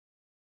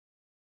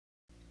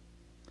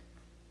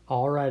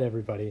All right,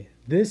 everybody,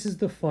 this is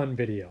the fun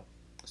video.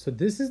 So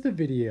this is the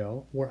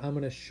video where I'm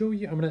going to show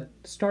you, I'm going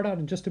to start out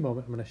in just a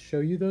moment. I'm going to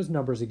show you those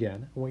numbers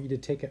again. I want you to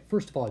take it,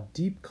 first of all, a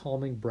deep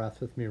calming breath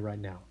with me right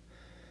now.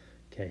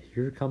 Okay,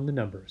 here come the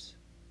numbers.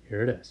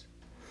 Here it is.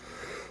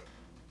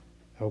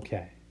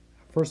 Okay,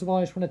 first of all,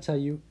 I just want to tell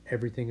you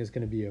everything is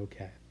going to be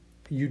okay.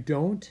 You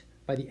don't,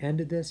 by the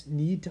end of this,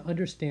 need to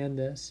understand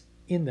this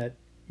in that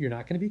you're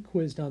not going to be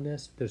quizzed on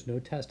this. There's no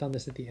test on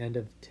this at the end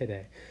of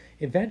today.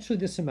 Eventually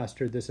this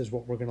semester, this is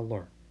what we're going to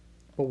learn.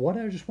 But what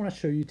I just want to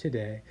show you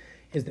today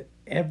is that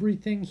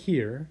everything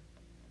here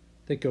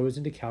that goes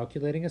into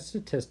calculating a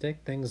statistic,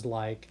 things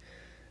like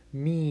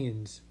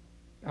means,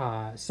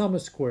 sum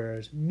of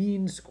squares,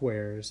 mean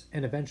squares,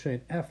 and eventually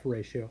an F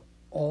ratio,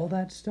 all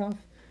that stuff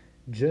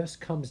just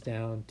comes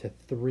down to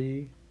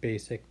three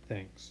basic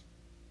things.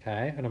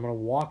 Okay, and I'm going to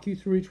walk you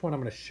through each one.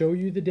 I'm going to show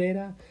you the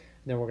data, and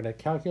then we're going to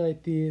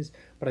calculate these.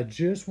 But I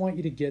just want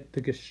you to get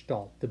the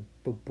gestalt, the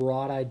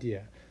broad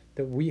idea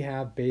that we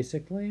have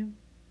basically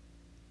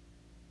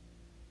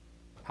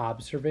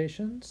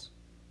observations,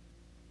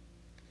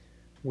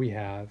 we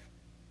have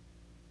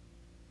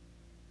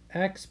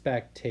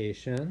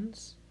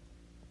expectations,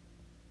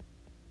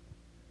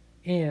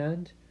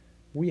 and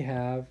we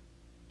have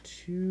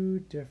two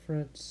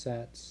different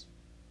sets,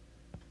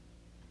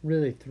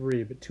 really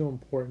three, but two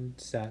important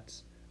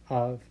sets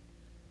of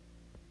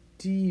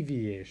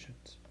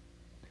deviations.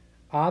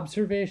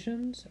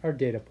 Observations are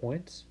data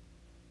points,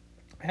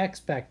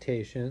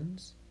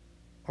 expectations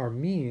are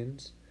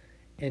means,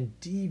 and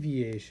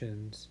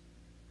deviations,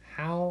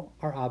 how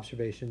our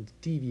observations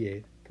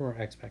deviate from our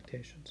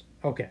expectations.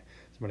 Okay,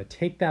 so I'm going to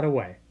take that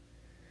away.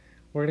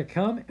 We're going to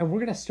come and we're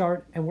going to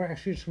start, and we're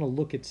actually just going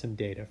to look at some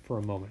data for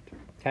a moment.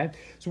 Okay,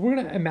 so we're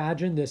going to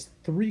imagine this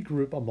a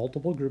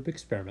multiple group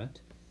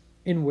experiment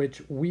in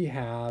which we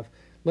have,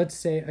 let's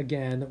say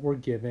again, that we're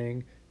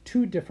giving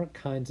two different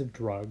kinds of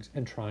drugs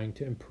and trying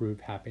to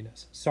improve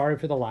happiness. Sorry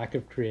for the lack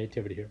of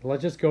creativity here, but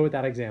let's just go with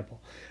that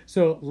example.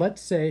 So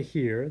let's say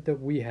here that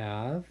we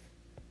have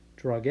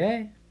drug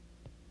A,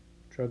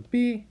 drug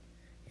B,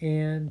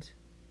 and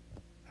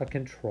a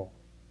control.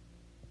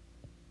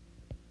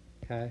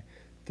 Okay,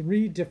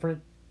 three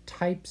different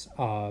types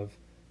of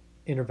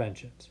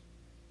interventions.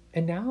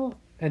 And now,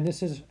 and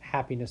this is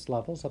happiness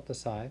levels up the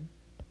side.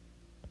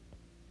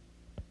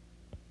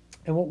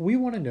 And what we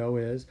want to know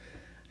is,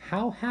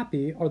 how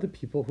happy are the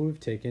people who have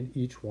taken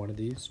each one of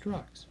these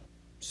drugs?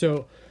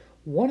 So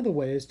one of the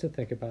ways to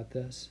think about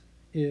this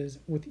is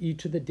with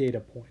each of the data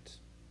points.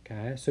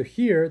 Okay, so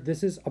here,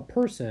 this is a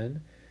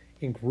person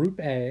in group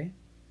A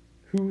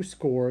who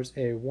scores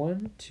a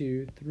 1,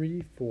 2,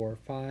 3, 4,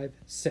 5,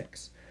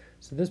 6.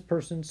 So this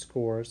person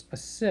scores a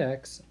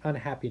 6 on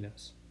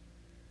happiness.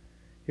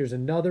 Here's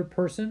another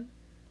person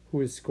who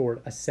has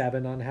scored a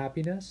 7 on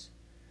happiness,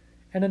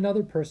 and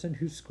another person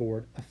who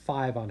scored a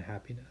 5 on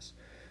happiness.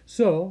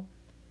 So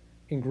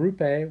in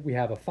group A, we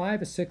have a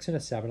 5, a 6, and a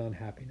 7 on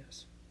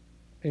happiness.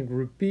 In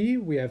group B,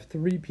 we have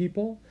 3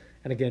 people.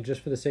 And again,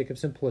 just for the sake of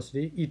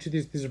simplicity, each of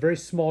these are very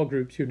small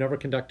groups. You'd never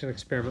conduct an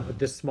experiment with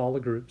this small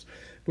of groups.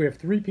 We have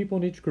 3 people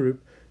in each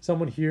group.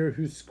 Someone here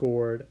who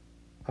scored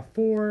a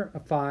 4, a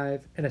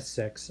 5, and a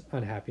 6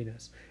 on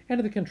happiness. And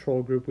in the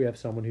control group, we have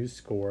someone who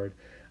scored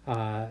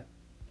a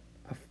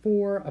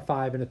 4, a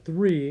 5, and a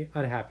 3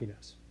 on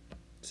happiness.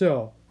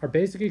 So our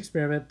basic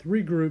experiment,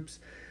 3 groups.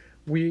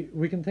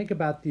 We can think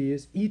about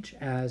these each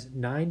as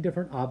 9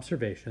 different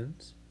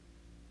observations,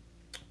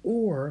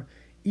 or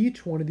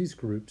each one of these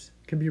groups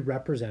can be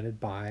represented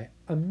by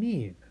a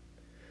mean.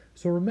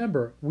 So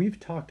remember,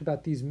 we've talked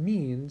about these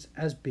means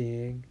as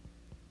being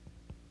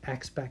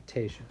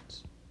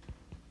expectations.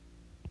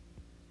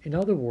 In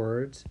other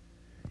words,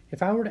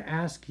 if I were to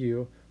ask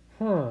you,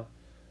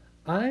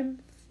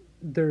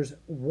 there's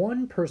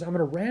one person, I'm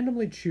going to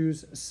randomly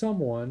choose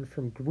someone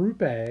from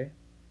group A,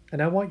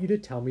 and I want you to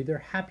tell me their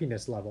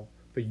happiness level,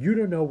 but you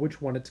don't know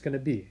which one it's going to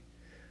be.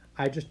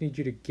 I just need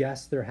you to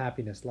guess their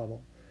happiness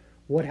level.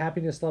 What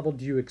happiness level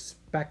do you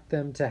expect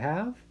them to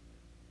have?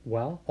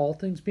 Well, all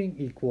things being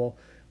equal,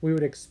 we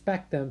would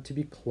expect them to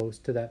be close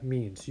to that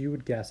mean. So you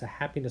would guess a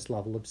happiness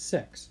level of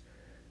 6.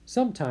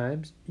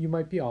 Sometimes you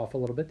might be off a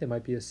little bit. They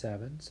might be a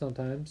 7.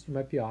 Sometimes you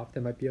might be off.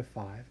 They might be a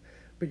 5.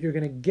 But you're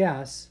going to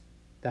guess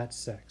that's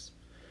 6.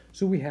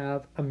 So we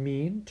have a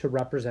mean to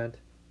represent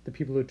the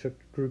people who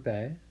took group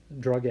A,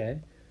 drug A,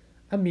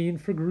 a mean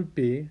for group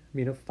B, a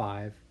mean of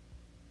 5,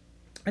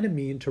 and a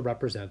mean to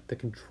represent the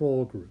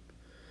control group.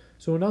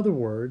 So in other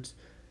words,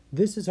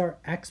 this is our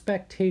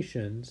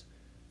expectations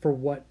for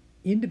what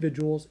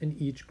individuals in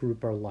each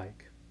group are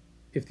like.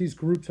 If these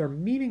groups are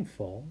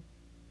meaningful,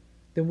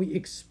 then we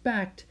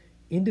expect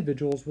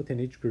individuals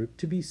within each group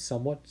to be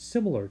somewhat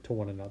similar to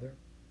one another.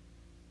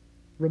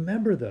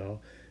 Remember,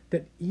 though,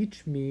 that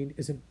each mean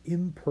is an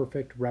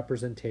imperfect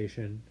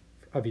representation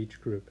of each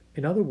group.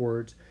 In other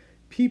words,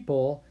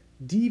 people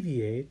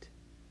deviate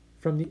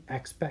from the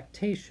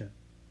expectation.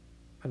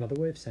 Another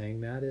way of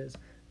saying that is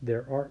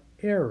there are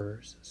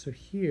errors. So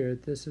here,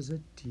 this is a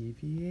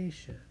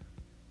deviation.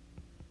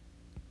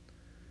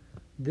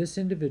 This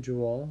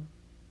individual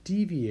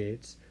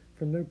deviates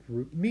from their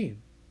group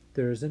mean.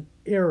 There's an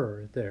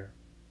error there.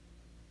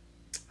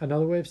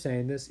 Another way of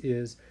saying this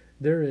is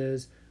there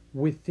is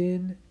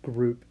within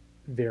group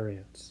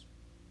variance.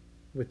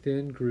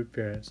 Within group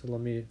variance. So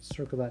let me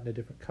circle that in a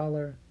different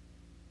color.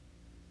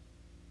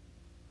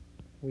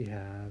 We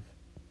have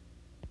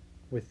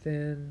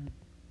within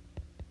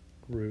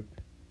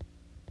group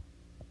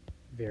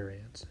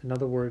variance. In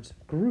other words,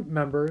 group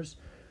members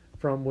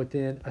from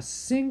within a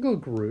single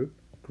group,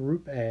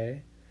 group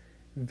A,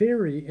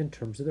 vary in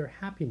terms of their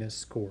happiness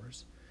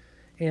scores.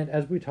 And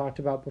as we talked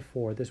about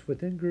before, this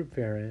within group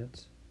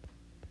variance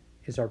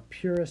is our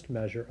purest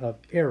measure of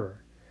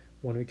error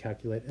when we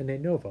calculate an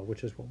ANOVA,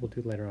 which is what we'll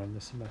do later on in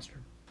the semester.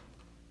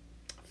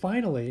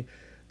 Finally,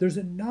 there's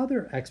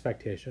another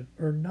expectation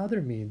or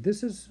another mean.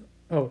 This is,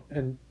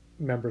 and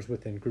members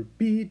within group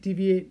B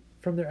deviate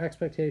from their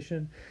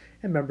expectation,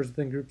 and members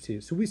within group C.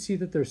 So we see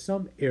that there's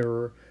some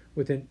error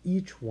within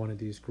each one of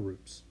these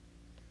groups.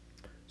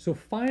 So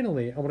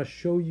finally, I want to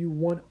show you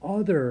one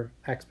other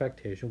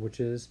expectation, which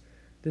is,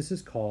 this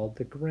is called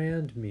the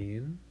grand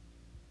mean.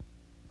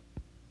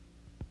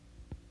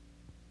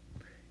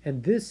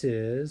 And this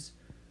is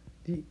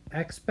the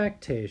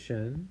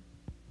expectation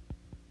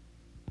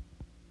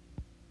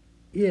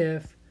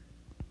if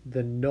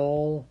the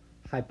null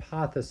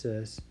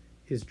hypothesis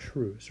is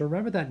true. So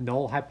remember that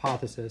null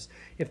hypothesis,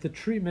 if the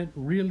treatment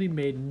really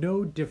made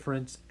no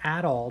difference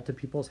at all to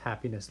people's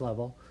happiness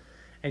level,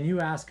 and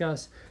you ask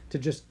us to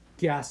just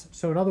guess,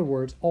 so in other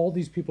words, all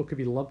these people could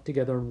be lumped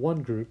together in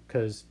one group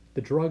because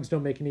the drugs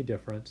don't make any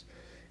difference.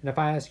 And if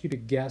I ask you to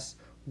guess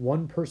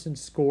one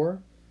person's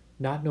score,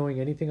 not knowing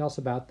anything else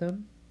about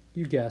them,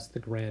 you guess the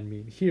grand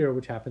mean here,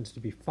 which happens to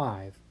be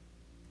 5.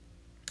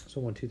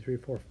 So 1, 2, 3,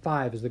 4,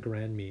 5 is the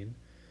grand mean.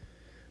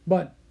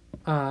 But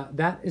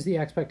that is the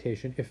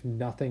expectation if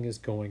nothing is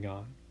going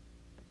on.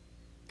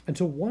 And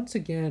so once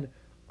again,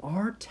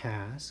 our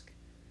task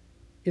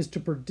is to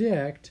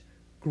predict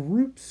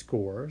group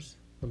scores.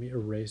 Let me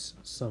erase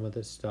some of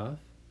this stuff.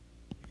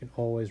 You can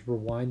always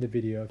rewind the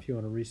video if you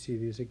want to re-see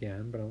these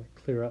again, but I'll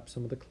clear up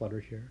some of the clutter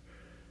here.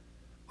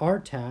 Our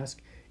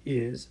task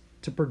is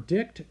to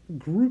predict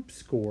group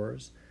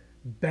scores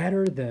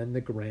better than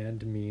the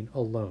grand mean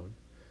alone.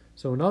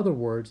 So in other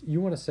words,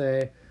 you want to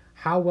say,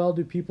 how well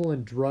do people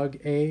in drug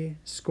A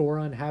score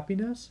on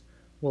happiness?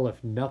 Well,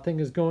 if nothing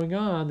is going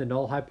on, the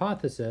null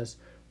hypothesis,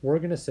 we're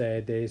going to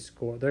say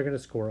they're going to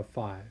score a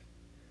 5.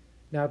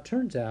 Now it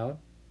turns out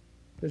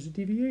there's a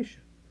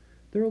deviation.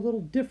 They're a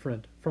little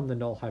different from the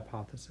null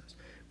hypothesis.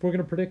 If we're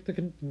going to predict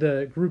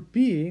the group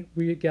B,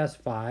 we guess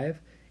 5,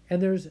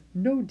 and there's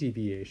no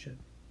deviation.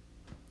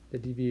 The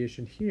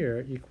deviation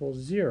here equals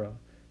 0.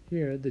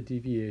 Here, the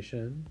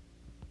deviation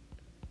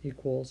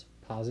equals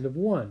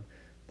 +1.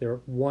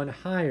 They're 1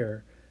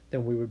 higher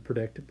than we would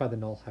predict by the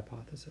null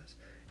hypothesis.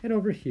 And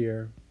over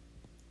here,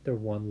 they're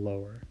 1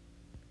 lower.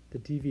 The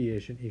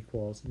deviation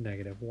equals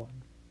 -1.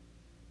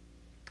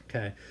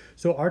 Okay,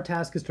 so our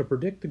task is to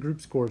predict the group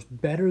scores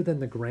better than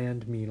the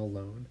grand mean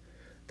alone.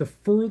 The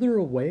further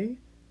away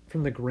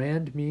from the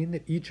grand mean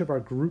that each of our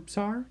groups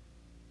are,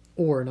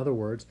 or in other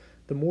words,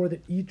 the more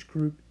that each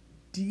group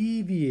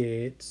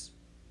deviates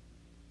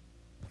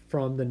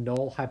from the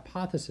null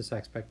hypothesis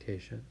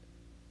expectation,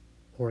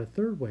 or a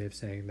third way of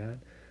saying that,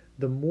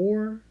 the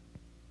more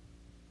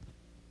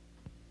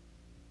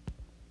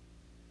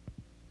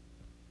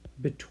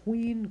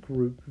between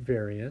group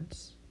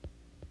variance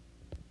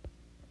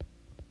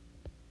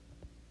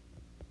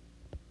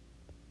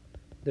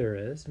there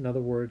is. In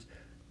other words,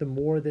 the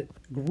more that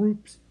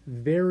groups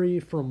vary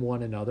from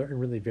one another and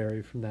really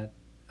vary from that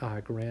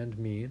grand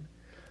mean,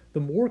 the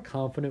more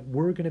confident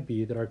we're going to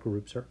be that our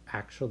groups are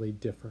actually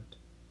different.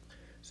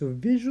 So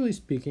visually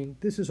speaking,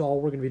 this is all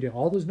we're going to be doing.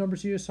 All those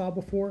numbers you saw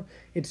before,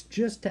 it's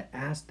just to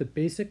ask the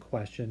basic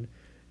question,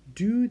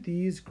 do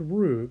these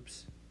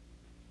groups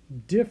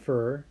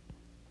differ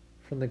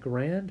from the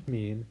grand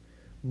mean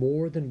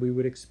more than we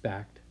would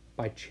expect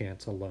by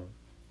chance alone?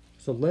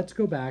 So let's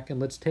go back and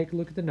let's take a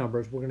look at the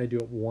numbers. We're going to do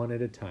it one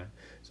at a time.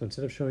 So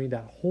instead of showing you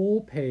that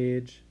whole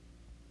page,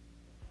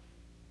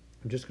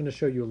 I'm just going to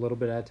show you a little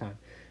bit at a time.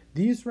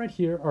 These right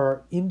here are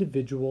our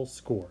individual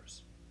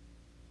scores.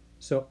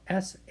 So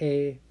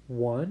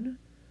SA1,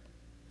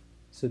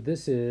 so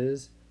this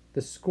is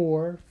the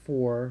score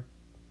for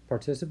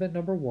participant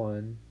number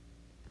 1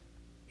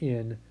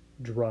 in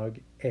drug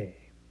A.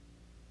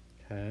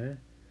 Okay,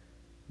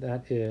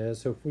 that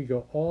is, so if we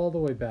go all the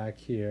way back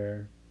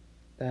here,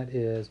 that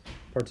is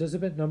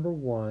participant number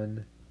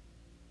 1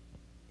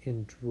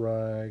 in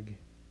drug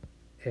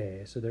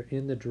A. So they're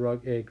in the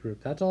drug A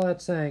group. That's all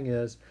that's saying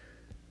is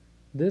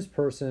this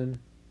person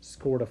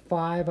scored a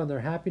 5 on their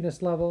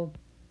happiness level.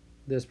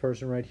 This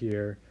person right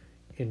here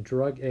in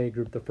drug A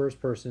group, the first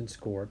person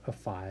scored a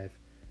 5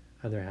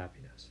 on their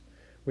happiness.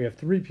 We have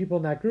 3 people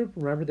in that group.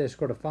 Remember, they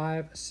scored a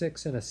 5, a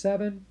 6, and a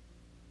 7.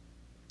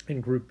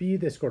 In group B,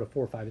 they scored a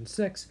 4, 5, and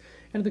 6.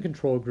 And in the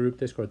control group,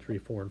 they scored 3,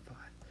 4, and 5.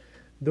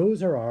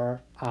 Those are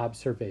our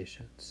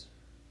observations.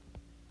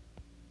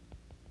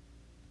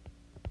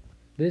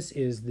 This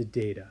is the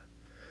data.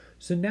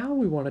 So now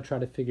we want to try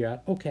to figure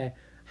out, okay,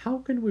 how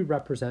can we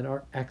represent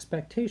our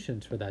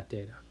expectations for that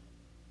data?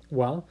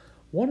 Well,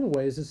 one of the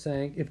ways is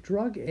saying if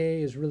drug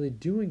A is really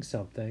doing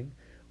something,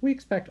 we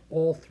expect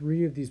all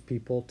three of these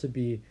people to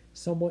be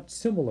somewhat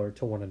similar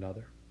to one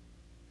another.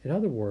 In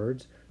other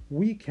words,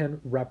 we can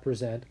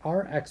represent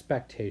our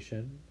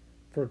expectation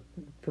for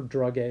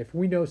drug A. If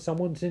we know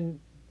someone's in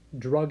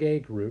drug A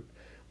group,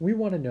 we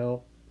want to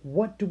know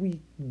what do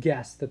we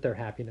guess that their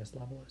happiness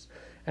level is.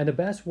 And the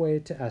best way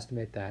to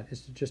estimate that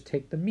is to just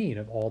take the mean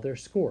of all their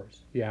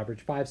scores. You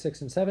average 5,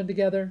 6, and 7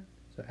 together,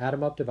 so add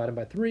them up, divide them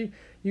by 3,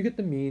 you get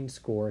the mean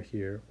score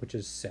here, which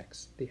is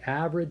 6. The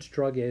average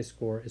drug A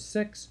score is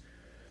 6,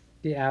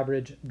 the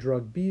average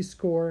drug B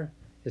score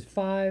is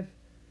 5,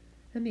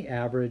 and the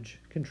average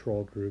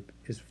control group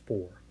is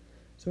 4.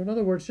 So in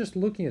other words, just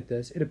looking at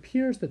this, it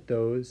appears that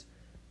those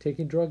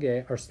taking drug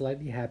A are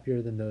slightly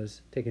happier than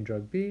those taking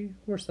drug B,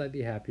 who are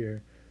slightly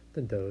happier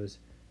than those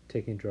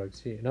taking drug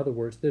C. In other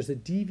words, there's a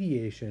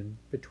deviation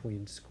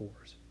between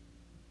scores.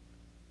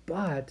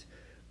 But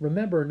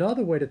remember,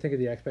 another way to think of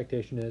the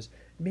expectation is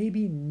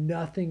maybe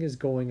nothing is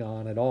going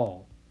on at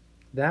all.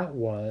 That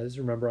was,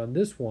 remember on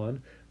this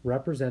one,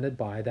 represented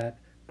by that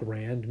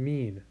grand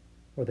mean,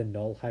 or the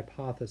null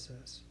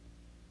hypothesis.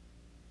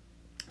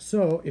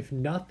 So if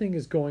nothing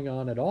is going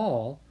on at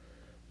all,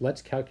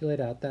 let's calculate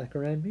out that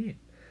grand mean.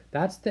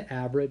 That's the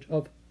average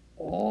of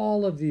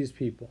all of these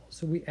people.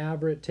 So we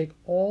take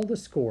all the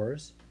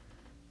scores,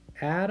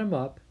 add them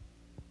up,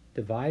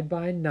 divide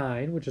by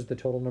 9, which is the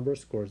total number of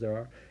scores there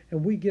are,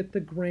 and we get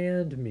the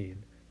grand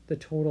mean, the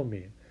total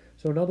mean.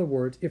 So in other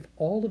words, if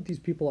all of these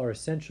people are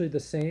essentially the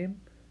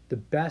same, the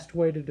best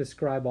way to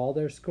describe all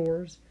their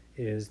scores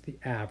is the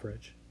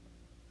average,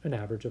 an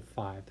average of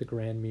 5. The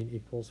grand mean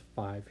equals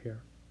 5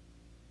 here.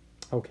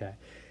 Okay,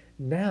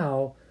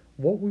 now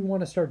what we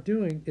want to start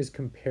doing is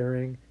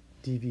comparing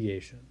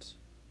deviations.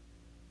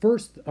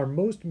 First, our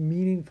most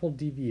meaningful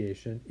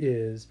deviation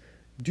is,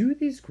 do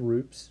these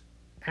groups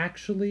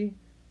actually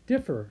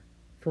differ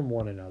from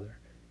one another?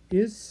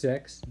 Is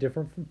 6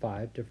 different from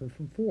 5, different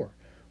from 4?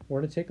 We're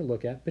going to take a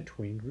look at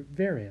between group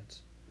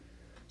variance.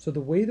 So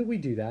the way that we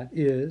do that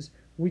is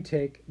we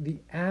take the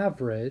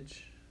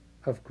average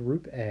of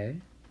group A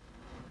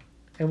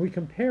and we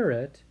compare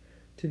it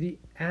to the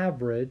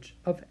average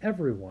of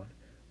everyone.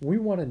 We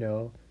want to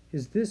know,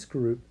 is this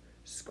group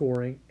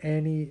scoring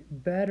any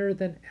better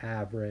than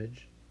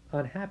average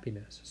on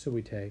happiness? So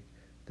we take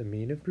the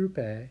mean of group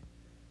A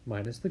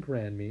minus the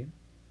grand mean.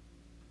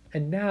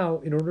 And now,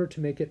 in order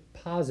to make it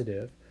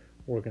positive,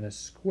 we're going to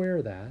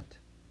square that.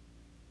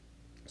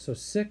 So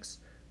 6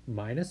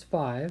 minus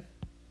 5,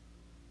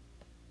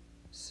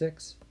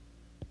 6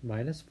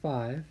 minus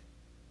 5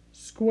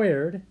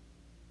 squared,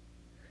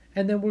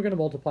 and then we're going to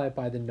multiply it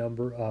by the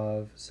number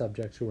of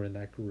subjects who are in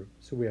that group.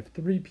 So we have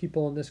 3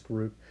 people in this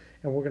group,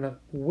 and we're going to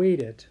weight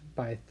it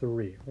by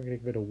 3. We're going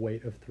to give it a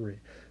weight of 3.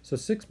 So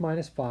 6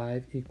 minus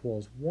 5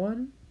 equals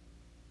 1.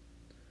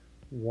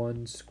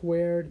 1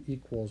 squared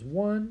equals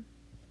 1.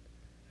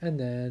 And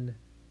then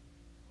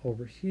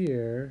over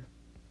here,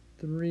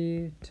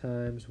 3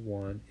 times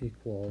 1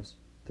 equals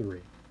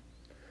 3.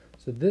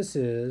 So this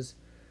is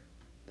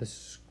the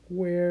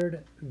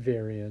squared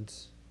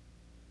variance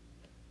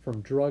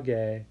from drug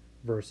A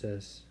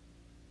versus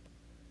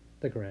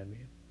the grand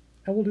mean.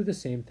 And we'll do the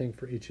same thing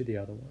for each of the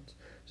other ones.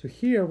 So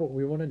here what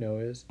we want to know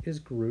is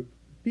group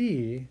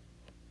B,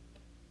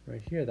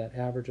 right here, that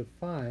average of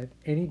 5,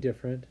 any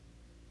different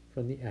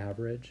from the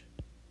average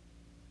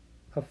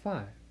of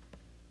 5?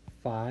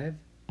 5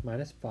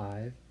 minus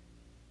 5,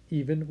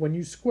 even when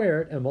you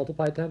square it and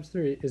multiply it times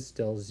 3, is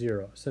still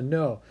 0. So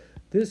no,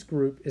 this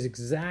group is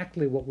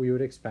exactly what we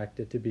would expect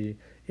it to be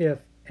if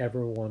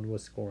everyone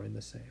was scoring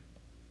the same.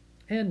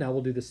 And now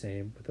we'll do the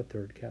same with the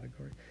third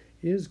category.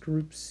 Is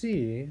group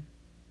C,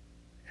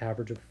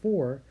 average of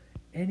 4,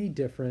 any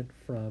different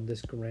from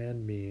this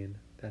grand mean,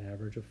 that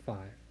average of 5?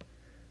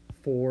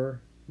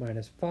 4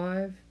 minus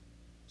 5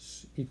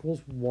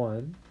 equals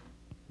 1.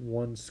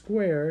 1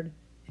 squared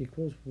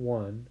equals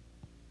 1.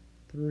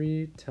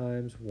 3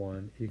 times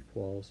 1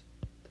 equals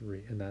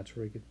 3. And that's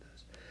where we get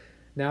this.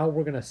 Now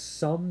we're going to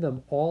sum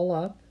them all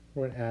up.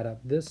 We're going to add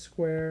up this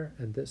square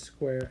and this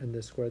square and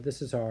this square.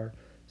 This is our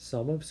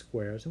sum of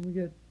squares, and we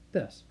get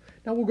this.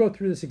 Now we'll go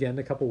through this again in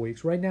a couple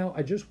weeks. Right now,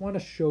 I just want to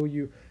show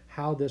you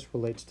how this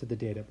relates to the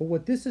data. But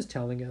what this is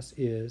telling us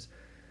is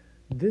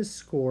this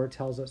score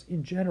tells us,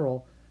 in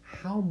general,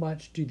 how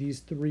much do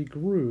these 3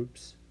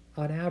 groups,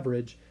 on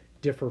average,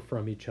 differ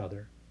from each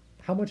other.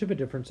 How much of a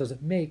difference does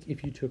it make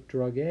if you took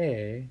drug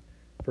A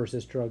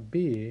versus drug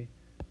B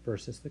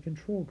versus the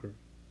control group?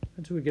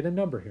 And so we get a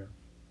number here.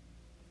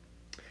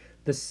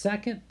 The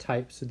second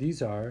type, so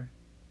these are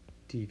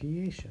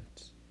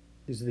deviations.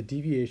 These are the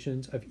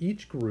deviations of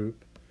each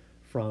group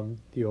from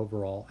the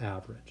overall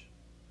average.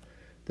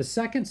 The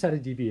second set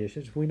of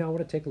deviations we now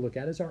want to take a look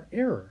at is our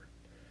error.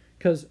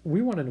 Because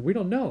we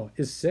don't know,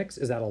 is 6,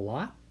 is that a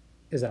lot?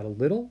 Is that a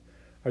little?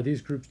 Are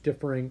these groups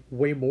differing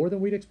way more than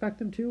we'd expect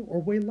them to,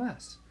 or way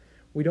less?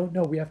 We don't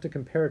know. We have to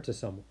compare it to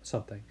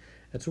something.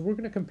 And so we're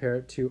going to compare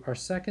it to our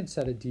second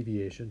set of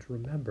deviations,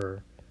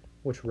 remember,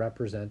 which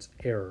represents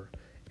error.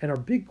 And our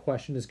big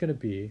question is going to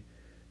be,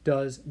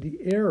 does the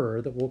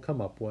error that we'll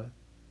come up with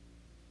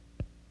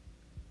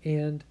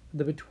and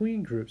the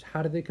between groups,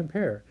 how do they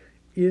compare?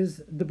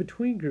 Is the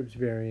between groups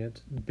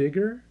variance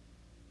bigger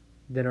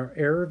than our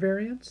error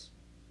variance?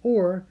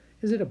 Or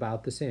is it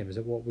about the same? Is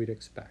it what we'd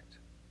expect?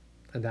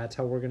 And that's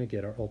how we're going to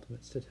get our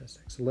ultimate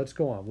statistics. So let's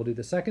go on. We'll do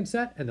the second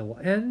set, and then we'll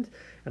end,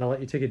 and I'll let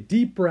you take a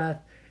deep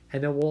breath,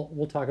 and then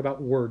we'll talk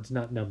about words,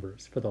 not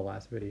numbers, for the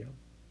last video.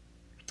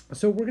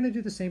 So we're going to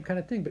do the same kind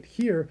of thing, but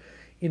here,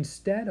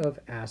 instead of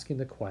asking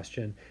the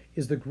question,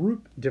 is the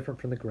group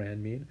different from the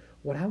grand mean?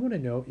 What I want to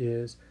know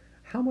is,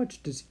 how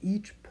much does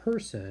each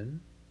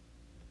person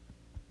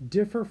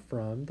differ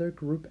from their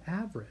group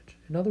average?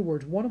 In other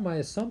words, one of my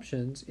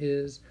assumptions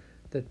is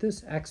that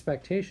this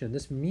expectation,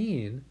 this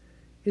mean,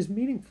 is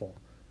meaningful.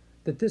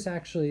 That this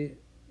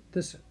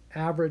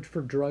average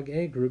for drug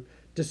A group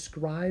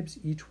describes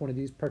each one of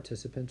these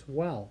participants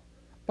well.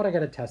 But I got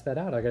to test that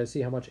out. I got to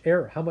see how much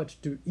error, how much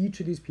do each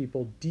of these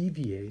people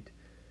deviate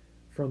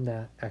from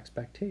that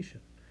expectation.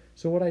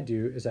 So what I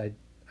do is I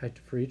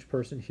for each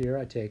person here,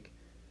 I take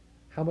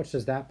how much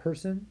does that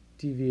person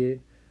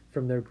deviate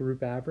from their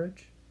group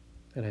average,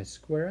 and I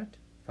square it.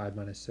 5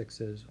 minus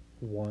 6 is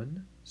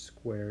 1,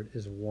 squared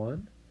is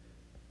 1,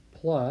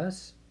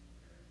 plus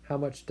how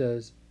much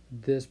does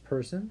this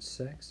person,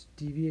 6,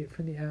 deviate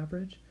from the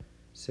average?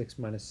 6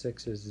 minus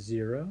 6 is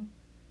 0,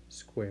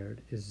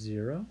 squared is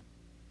 0.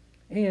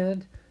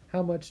 And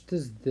how much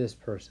does this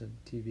person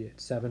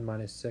deviate? 7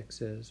 minus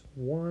 6 is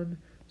 1,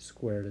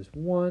 squared is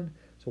 1,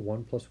 so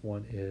 1 plus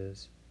 1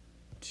 is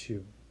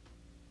 2.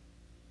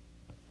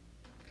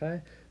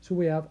 Okay, so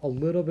we have a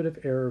little bit of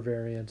error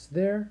variance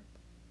there,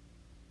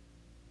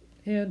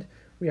 and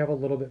we have a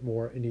little bit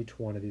more in each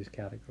one of these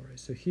categories.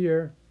 So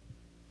here,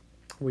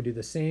 we do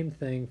the same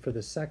thing for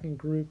the second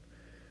group.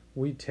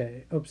 We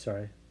take, those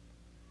are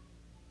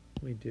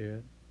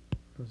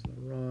the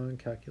wrong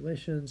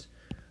calculations.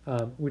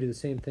 We do the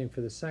same thing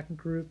for the second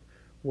group,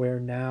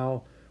 where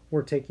now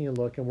we're taking a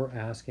look and we're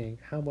asking,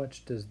 how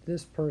much does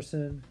this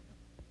person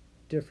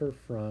differ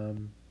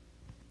from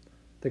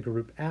the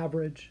group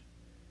average?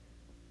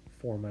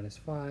 4 minus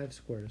 5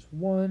 squared is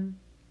 1,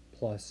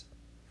 plus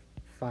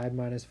 5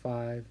 minus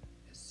 5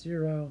 is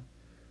 0,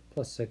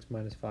 plus 6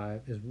 minus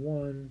 5 is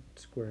 1,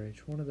 square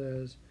each one of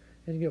those,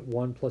 and you get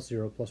 1 plus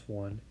 0 plus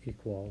 1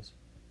 equals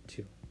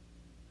 2.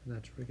 And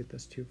that's where we get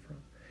this 2 from.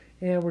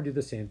 And we'll do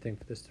the same thing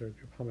for this third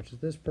group. How much does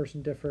this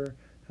person differ?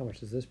 How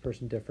much does this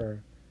person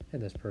differ?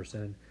 And this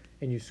person,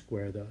 and you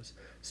square those.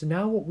 So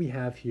now what we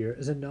have here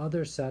is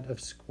another set of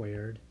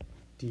squared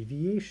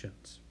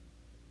deviations,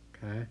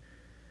 okay?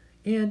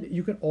 And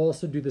you can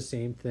also do the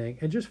same thing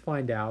and just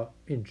find out,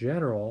 in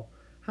general,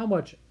 how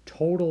much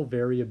total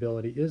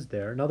variability is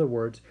there. In other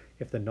words,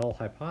 if the null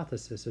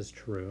hypothesis is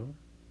true,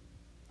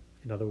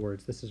 in other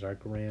words, this is our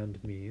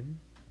grand mean,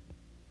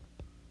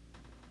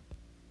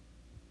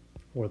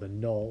 or the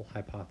null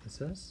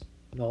hypothesis,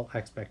 null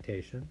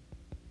expectation,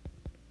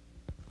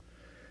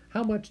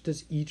 how much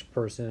does each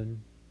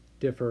person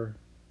differ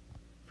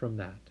from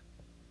that?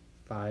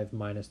 5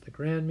 minus the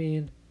grand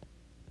mean,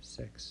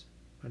 6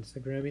 minus the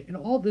grand mean. And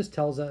all this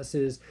tells us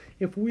is,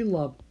 if we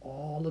lump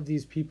all of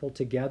these people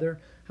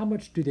together, how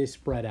much do they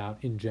spread out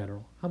in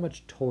general? How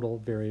much total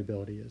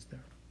variability is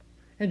there?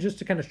 And just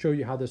to kind of show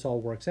you how this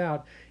all works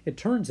out, it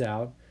turns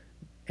out,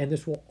 and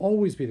this will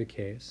always be the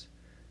case,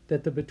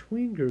 that the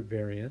between group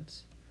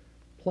variance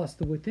plus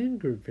the within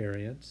group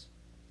variance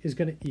is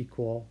going to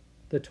equal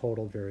the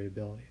total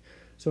variability.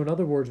 So in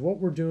other words, what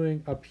we're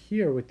doing up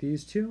here with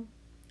these two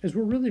is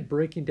we're really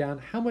breaking down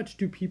how much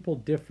do people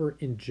differ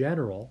in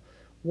general.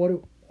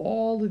 How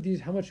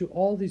much do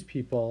all these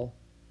people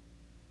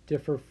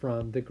differ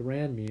from the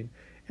grand mean?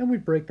 And we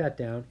break that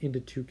down into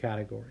two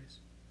categories.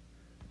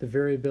 The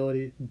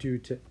variability due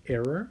to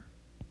error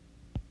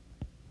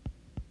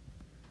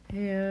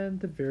and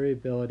the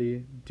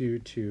variability due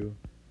to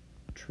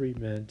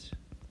treatment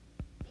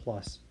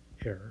plus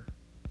error.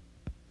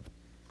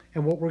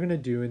 And what we're going to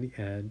do in the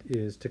end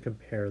is to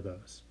compare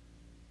those.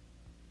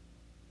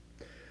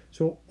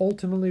 So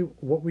ultimately,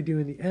 what we do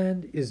in the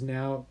end is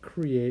now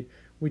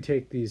we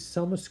take these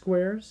sum of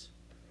squares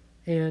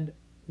and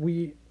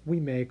we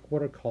make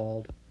what are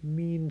called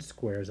mean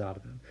squares out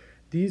of them.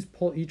 These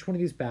pull each one of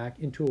these back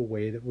into a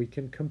way that we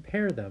can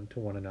compare them to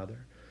one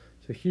another.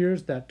 So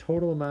here's that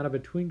total amount of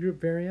between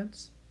group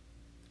variance.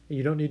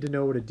 You don't need to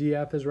know what a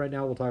DF is right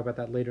now. We'll talk about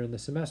that later in the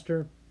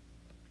semester.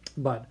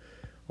 But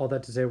all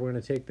that to say, we're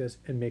going to take this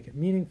and make it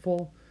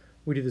meaningful.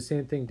 We do the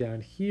same thing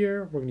down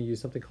here. We're going to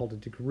use something called a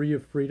degree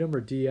of freedom,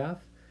 or DF.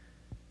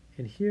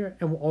 And here,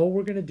 and all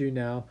we're going to do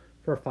now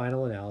for our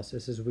final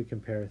analysis is we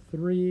compare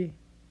 3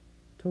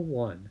 to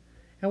 1.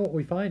 And what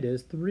we find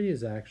is 3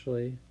 is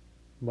actually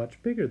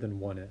much bigger than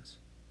 1 is.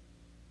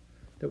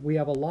 That we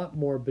have a lot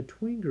more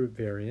between group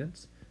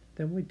variance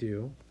than we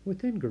do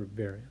within group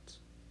variance.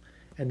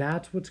 And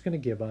that's what's going to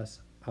give us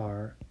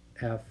our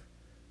F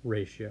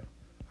ratio.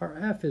 Our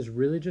F is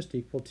really just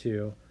equal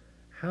to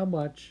how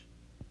much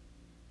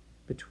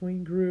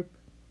between group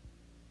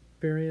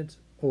variance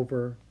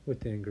over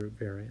within group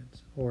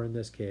variance, or in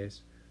this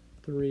case,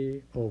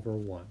 3 over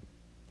 1.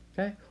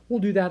 Okay, we'll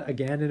do that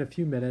again in a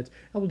few minutes,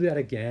 and we'll do that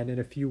again in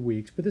a few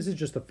weeks, but this is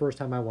just the first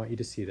time I want you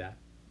to see that.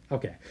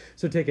 Okay,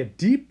 so take a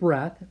deep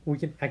breath.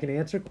 I can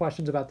answer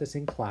questions about this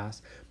in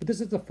class, but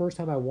this is the first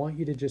time I want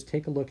you to just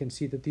take a look and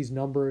see that these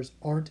numbers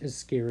aren't as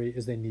scary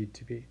as they need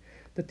to be.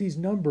 That these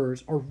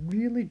numbers are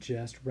really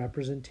just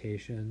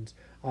representations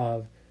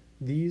of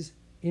these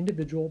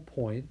individual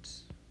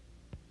points,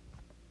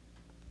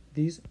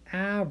 these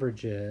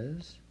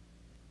averages,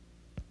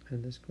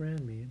 and this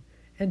grand mean,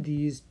 and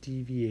these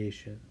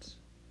deviations,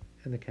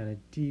 and the kind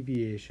of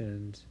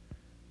deviations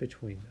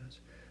between those.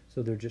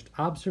 So they're just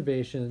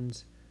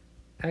observations,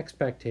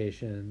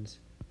 expectations,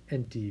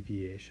 and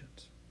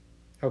deviations.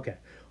 Okay,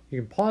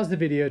 you can pause the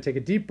video, take a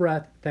deep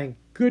breath. Thank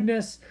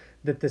goodness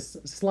that this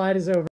slide is over.